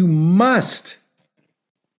 you must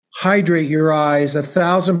hydrate your eyes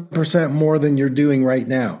 1,000% more than you're doing right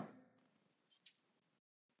now.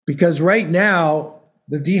 Because right now,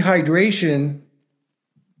 the dehydration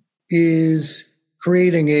is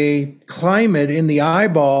creating a climate in the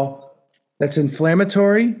eyeball that's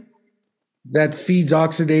inflammatory, that feeds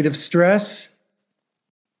oxidative stress,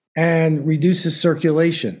 and reduces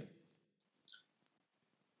circulation.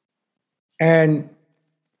 And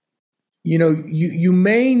you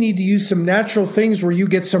may need to use some natural things where you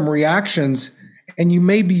get some reactions, and you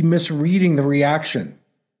may be misreading the reaction.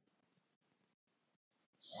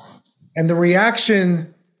 And the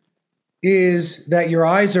reaction is that your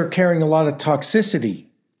eyes are carrying a lot of toxicity.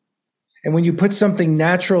 And when you put something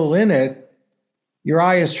natural in it, your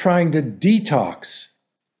eye is trying to detox.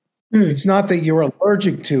 It's not that you're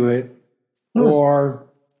allergic to it or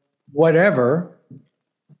whatever.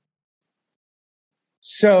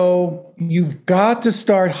 So you've got to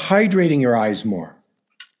start hydrating your eyes more.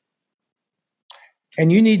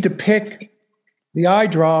 And you need to pick the eye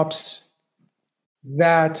drops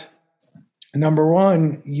that, number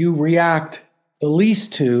one, you react the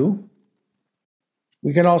least to.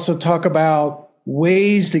 We can also talk about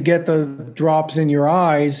ways to get the drops in your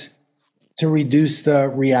eyes to reduce the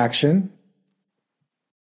reaction.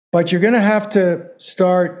 But you're going to have to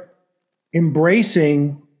start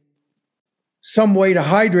embracing some way to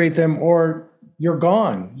hydrate them, or you're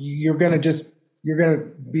gone. You're going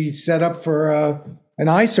to be set up for an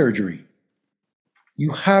eye surgery.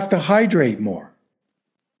 You have to hydrate more.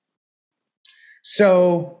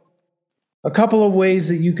 So a couple of ways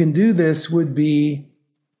that you can do this would be,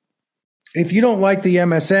 if you don't like the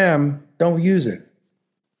MSM, don't use it.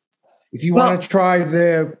 If you want to try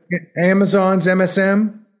the Amazon's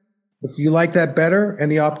MSM, if you like that better,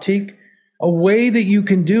 and the Optique, a way that you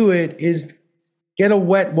can do it is get a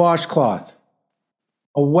wet washcloth,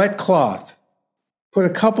 a wet cloth. Put a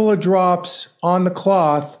couple of drops on the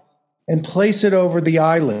cloth and place it over the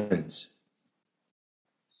eyelids.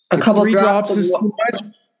 A If couple 3 drops drops of is what? too much,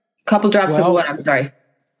 Couple drops of well, what? I'm sorry.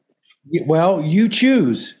 well, you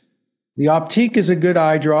choose. The Optique is a good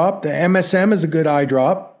eye drop. The MSM is a good eye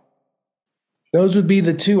drop. Those would be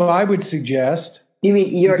the 2 I would suggest. You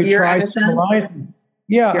mean You could your try MSN? some.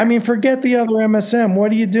 Yeah, I mean, forget the other MSM.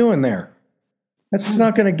 What are you doing there? That's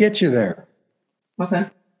not going to get you there. Okay.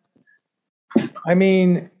 I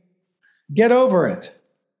mean, get over it.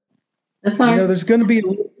 That's fine. There's going to be,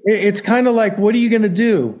 it's kind of like, what are you going to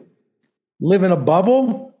do? Live in a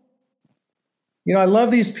bubble? I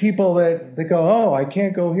love these people that go, oh, I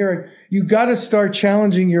can't go here. You got to start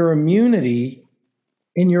challenging your immunity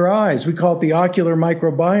in your eyes. We call it the ocular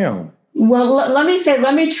microbiome. Well, let me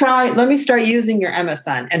start using your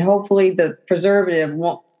MSN, and hopefully the preservative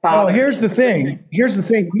won't bother. Well, here's the thing.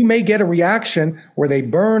 You may get a reaction where they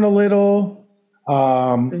burn a little.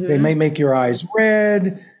 They may make your eyes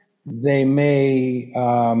red. They may,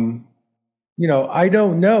 I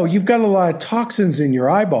don't know. You've got a lot of toxins in your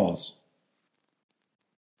eyeballs.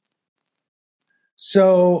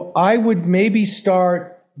 So I would maybe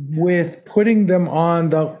start with putting them on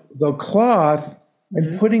the cloth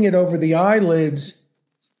and putting it over the eyelids.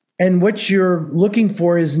 And what you're looking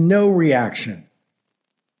for is no reaction.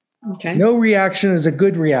 Okay. No reaction is a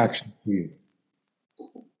good reaction for you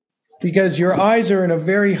because your eyes are in a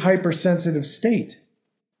very hypersensitive state.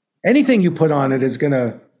 Anything you put on it is going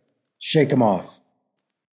to shake them off.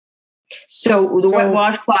 So the wet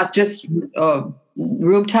washcloth, just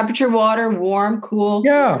room temperature water, warm, cool?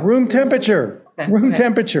 Yeah, room temperature. Okay. Room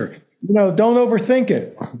temperature. Don't overthink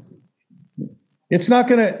it. It's not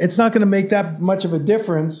gonna make that much of a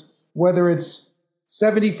difference whether it's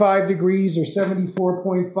 75 degrees or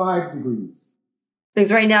 74.5 degrees.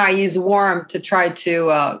 Because right now I use warm to try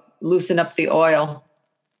to loosen up the oil.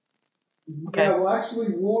 Okay. Yeah, well, actually,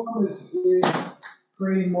 warm is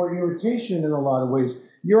creating more irritation in a lot of ways.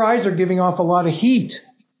 Your eyes are giving off a lot of heat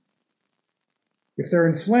if they're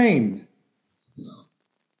inflamed.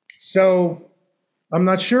 So I'm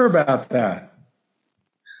not sure about that.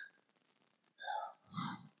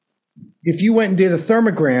 If you went and did a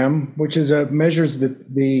thermogram, which is measures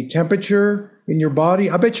the temperature in your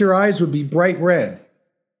body, I bet your eyes would be bright red.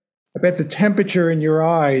 I bet the temperature in your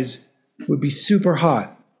eyes would be super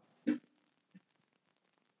hot.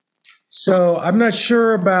 So I'm not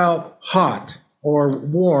sure about hot or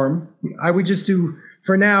warm. I would just do,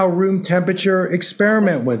 for now, room temperature,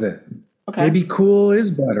 experiment with it. Okay. Maybe cool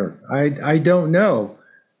is better. I don't know.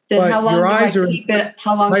 Then but how long your eyes should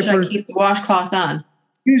I keep the washcloth on?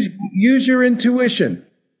 Use your intuition.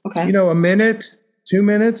 Okay. A minute, 2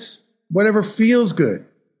 minutes, whatever feels good.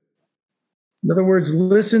 In other words,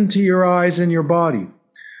 listen to your eyes and your body.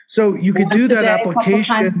 So you could do that application.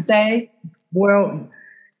 Couple times a day? Well,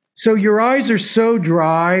 so your eyes are so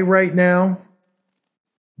dry right now,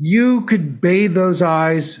 you could bathe those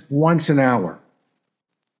eyes once an hour.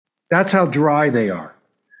 That's how dry they are.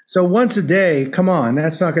 So once a day, come on,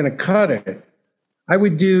 that's not going to cut it. I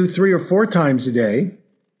would do 3 or 4 times a day.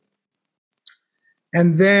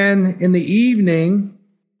 And then in the evening,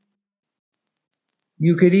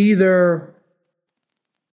 you could either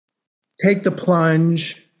take the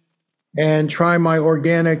plunge and try my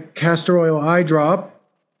organic castor oil eye drop,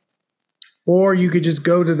 or you could just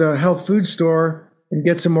go to the health food store and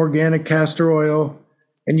get some organic castor oil,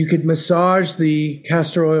 and you could massage the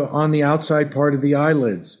castor oil on the outside part of the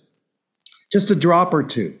eyelids. Just a drop or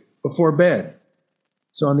 2 before bed.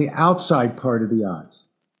 So on the outside part of the eyes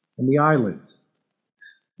and the eyelids.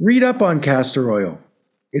 Read up on castor oil.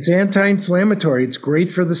 It's anti-inflammatory. It's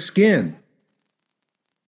great for the skin.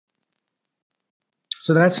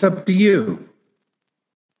 So that's up to you.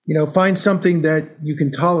 Find something that you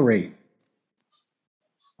can tolerate.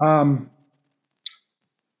 Some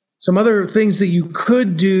other things that you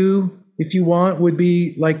could do if you want would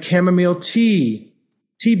be like chamomile tea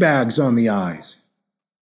bags on the eyes,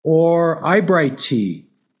 or eye bright tea.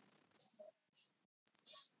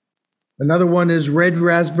 Another one is red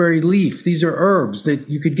raspberry leaf. These are herbs that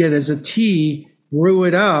you could get as a tea, brew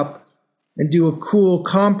it up, and do a cool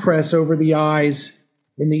compress over the eyes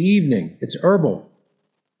in the evening. It's herbal.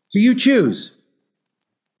 So you choose.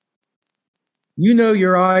 You know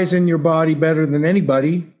your eyes and your body better than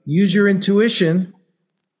anybody. Use your intuition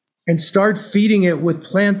and start feeding it with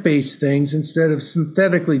plant-based things instead of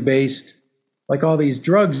synthetically based, like all these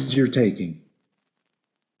drugs you're taking.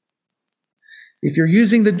 If you're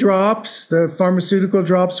using the drops, the pharmaceutical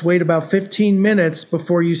drops, wait about 15 minutes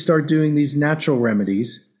before you start doing these natural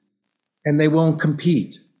remedies, and they won't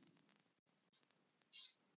compete.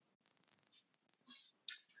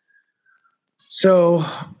 So,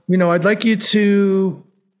 I'd like you to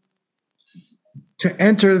to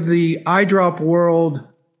enter the eye drop world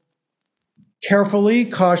carefully,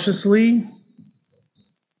 cautiously.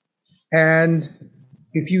 And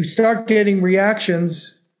if you start getting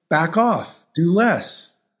reactions, back off, do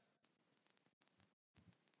less.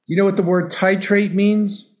 You know what the word titrate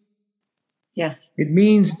means? Yes. It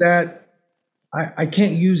means that I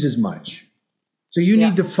can't use as much. So you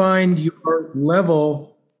need to find your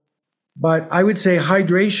level, but I would say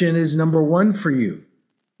hydration is number one for you.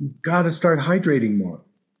 You've got to start hydrating more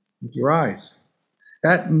with your eyes.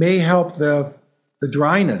 That may help the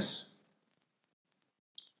dryness.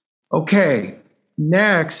 Okay,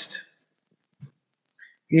 next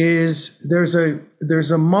is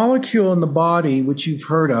there's a molecule in the body which you've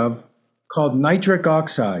heard of called nitric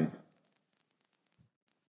oxide.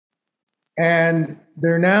 And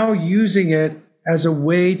they're now using it as a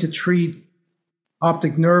way to treat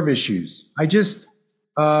optic nerve issues. I've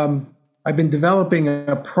been developing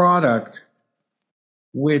a product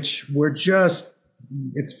which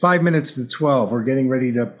it's 5 minutes to 12. We're getting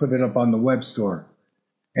ready to put it up on the web store.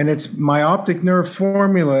 And it's my optic nerve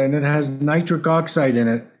formula, and it has nitric oxide in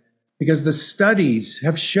it because the studies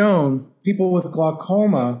have shown people with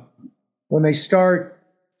glaucoma, when they start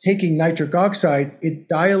taking nitric oxide, it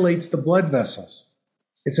dilates the blood vessels.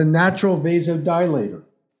 It's a natural vasodilator.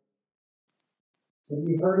 Have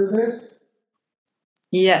you heard of this?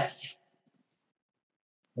 Yes.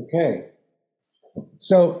 Okay.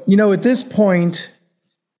 So, at this point,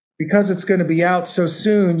 because it's going to be out so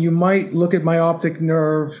soon, you might look at my optic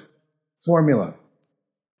nerve formula.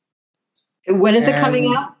 When is it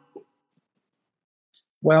coming out?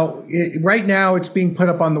 Well, right now it's being put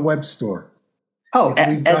up on the web store. Oh,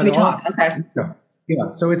 as we talk. Okay.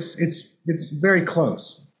 Yeah. So it's very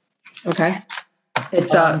close. Okay.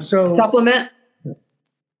 It's a supplement.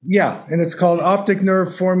 Yeah, and it's called Optic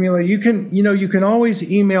Nerve Formula. You can always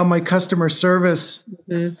email my customer service.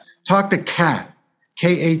 Mm-hmm. Talk to Kat,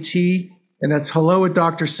 K-A-T, and that's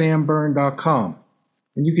hello@drsamburn.com.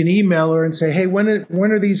 And you can email her and say, hey, when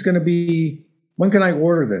are these going to be? When can I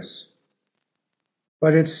order this?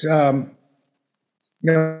 But it's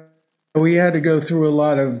we had to go through a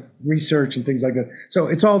lot of research and things like that. So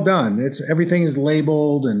it's all done. Everything is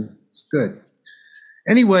labeled and it's good.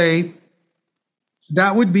 Anyway,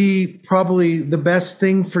 that would be probably the best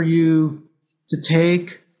thing for you to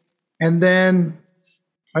take. And then,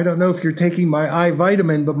 I don't know if you're taking my eye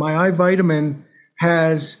vitamin, but my eye vitamin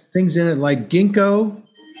has things in it like ginkgo,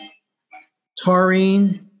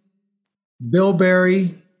 taurine,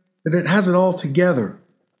 bilberry, but it has it all together.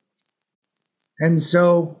 And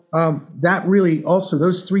so that really also,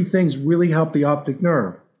 those three things really help the optic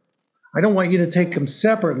nerve. I don't want you to take them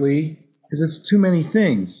separately because it's too many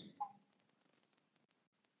things.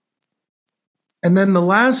 And then the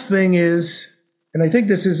last thing is, and I think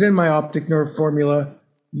this is in my optic nerve formula,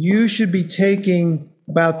 you should be taking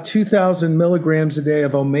about 2,000 milligrams a day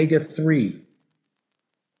of omega-3.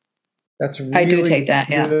 That's really I do take that,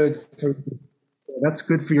 good that's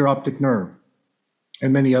good for your optic nerve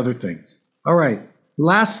and many other things. All right,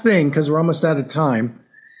 last thing, because we're almost out of time,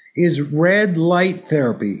 is red light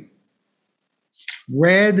therapy.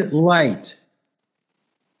 Red light.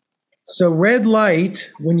 So red light,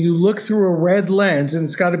 when you look through a red lens, and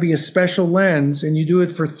it's got to be a special lens, and you do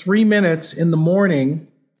it for 3 minutes in the morning,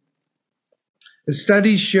 the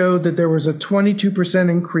studies showed that there was a 22%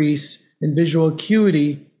 increase in visual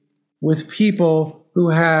acuity with people who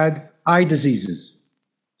had eye diseases.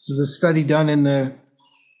 This is a study done in the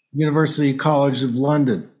University College of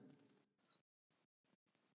London.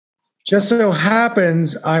 Just so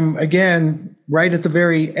happens, I'm again right at the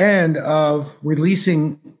very end of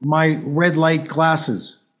releasing my red light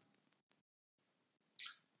glasses,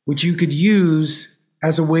 which you could use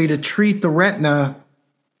as a way to treat the retina,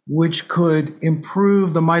 which could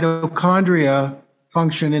improve the mitochondria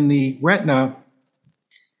function in the retina,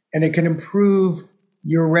 and it can improve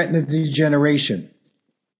your retina degeneration.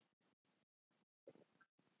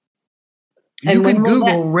 You can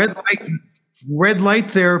Google red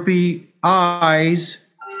light therapy eyes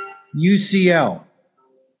UCL,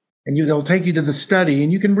 and they'll take you to the study,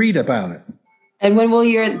 and you can read about it. And when will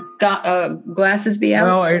your glasses be out?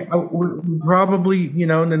 Well, probably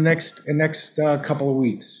in the next couple of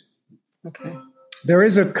weeks. Okay. There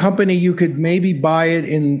is a company you could maybe buy it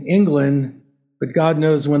in England, but God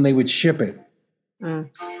knows when they would ship it.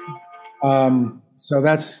 So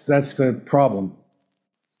that's the problem.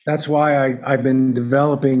 That's why I've been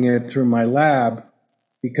developing it through my lab,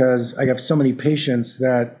 because I have so many patients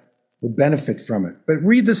that would benefit from it. But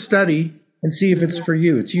read the study and see if it's for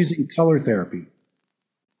you. It's using color therapy.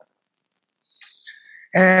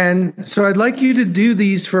 And so I'd like you to do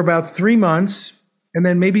these for about 3 months. and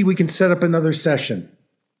then maybe we can set up another session.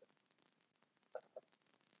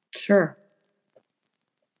 Sure.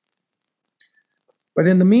 But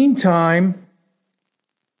in the meantime,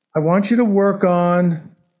 I want you to work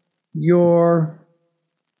on your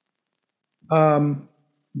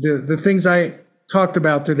the things I talked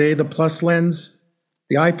about today, the plus lens,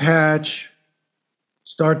 the eye patch,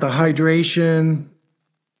 start the hydration,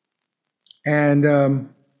 and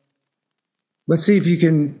let's see if you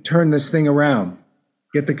can turn this thing around.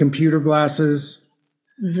 Get the computer glasses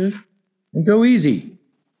and go easy.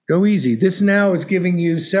 Go easy. This now is giving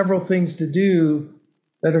you several things to do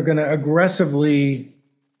that are going to aggressively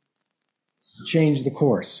change the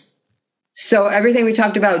course. So everything we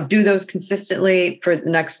talked about, do those consistently for the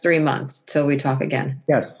next 3 months till we talk again.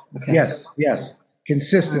 Yes. Okay. Yes.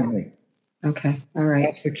 Consistently. Okay. All right.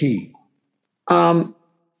 That's the key. One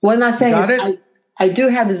last thing is I do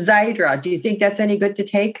have Xiidra. Do you think that's any good to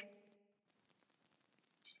take?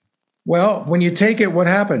 Well, when you take it, what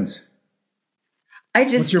happens? I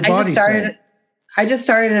just started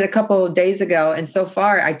it a couple of days ago, and so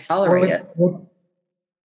far I tolerate it.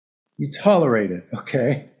 You tolerate it,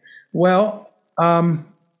 okay? Well,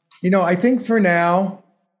 I think for now,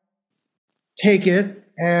 take it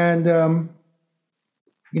and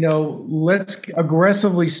let's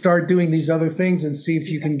aggressively start doing these other things and see if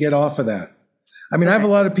you can get off of that. I mean, I have a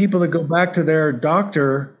lot of people that go back to their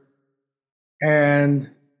doctor and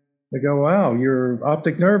they go, wow, your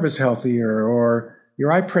optic nerve is healthier, or your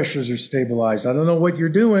eye pressures are stabilized. I don't know what you're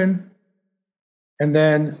doing. And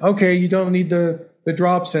then, okay, you don't need the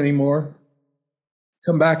drops anymore.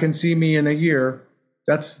 Come back and see me in a year.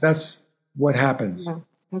 That's what happens. Oh,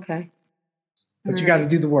 okay. But you got to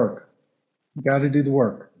do the work. You got to do the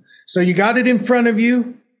work. So you got it in front of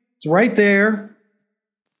you. It's right there.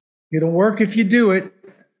 It'll work if you do it.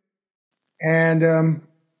 And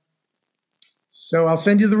so I'll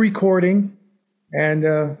send you the recording,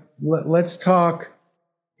 and let's talk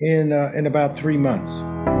in about 3 months.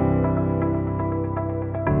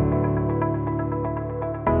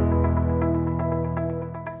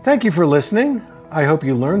 Thank you for listening. I hope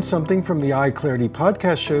you learned something from the Eye Clarity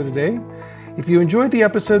podcast show today. If you enjoyed the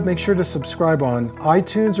episode, make sure to subscribe on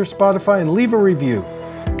iTunes or Spotify and leave a review.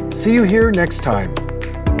 See you here next time.